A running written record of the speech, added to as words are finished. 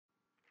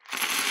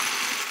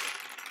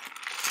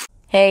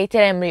Hey,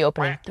 today I'm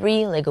reopening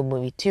 3 LEGO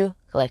Movie 2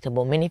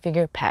 collectible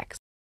minifigure packs.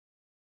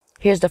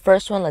 Here's the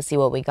first one, let's see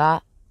what we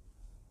got.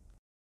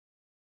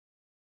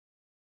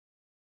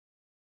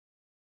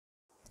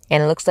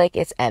 And it looks like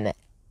it's Emmett.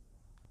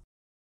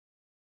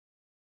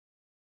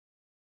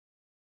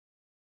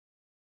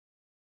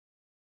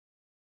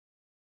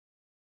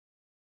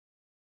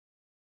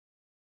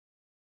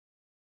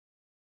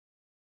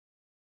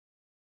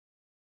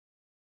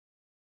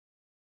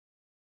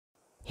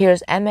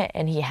 Here's Emmett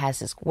and he has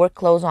his work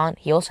clothes on.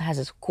 He also has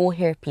his cool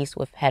hairpiece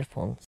with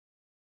headphones.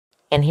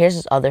 And here's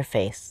his other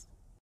face.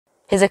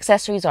 His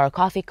accessories are a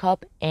coffee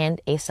cup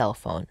and a cell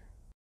phone.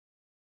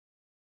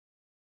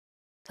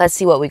 Let's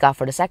see what we got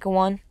for the second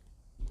one.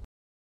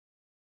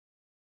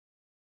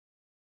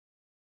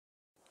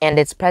 And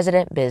it's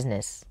President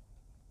Business.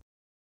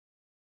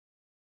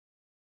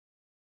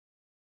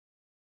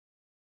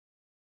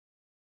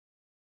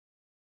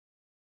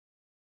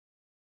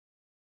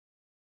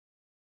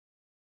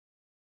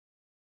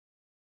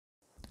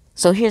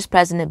 So here's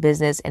President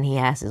Business and he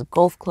has his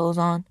golf clothes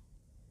on.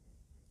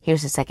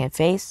 Here's his second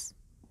face.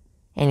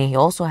 And he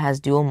also has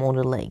dual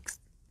molded legs.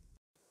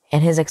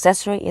 And his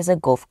accessory is a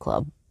golf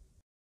club.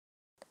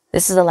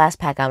 This is the last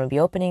pack I'm going to be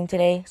opening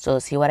today, so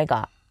let's see what I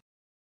got.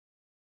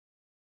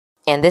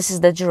 And this is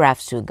the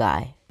giraffe suit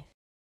guy.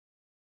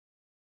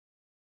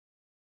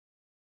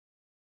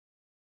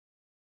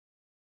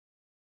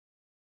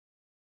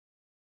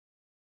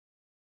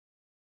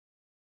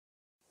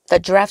 The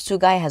giraffe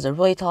suit guy has a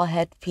really tall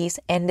headpiece,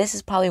 and this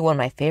is probably one of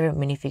my favorite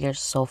minifigures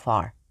so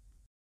far.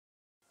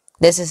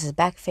 This is his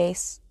back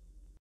face,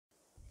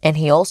 and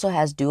he also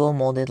has dual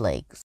molded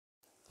legs.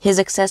 His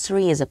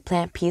accessory is a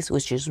plant piece,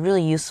 which is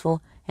really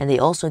useful, and they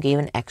also gave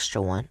an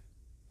extra one.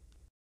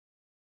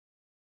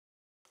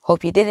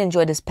 Hope you did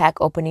enjoy this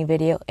pack opening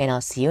video, and I'll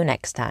see you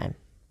next time.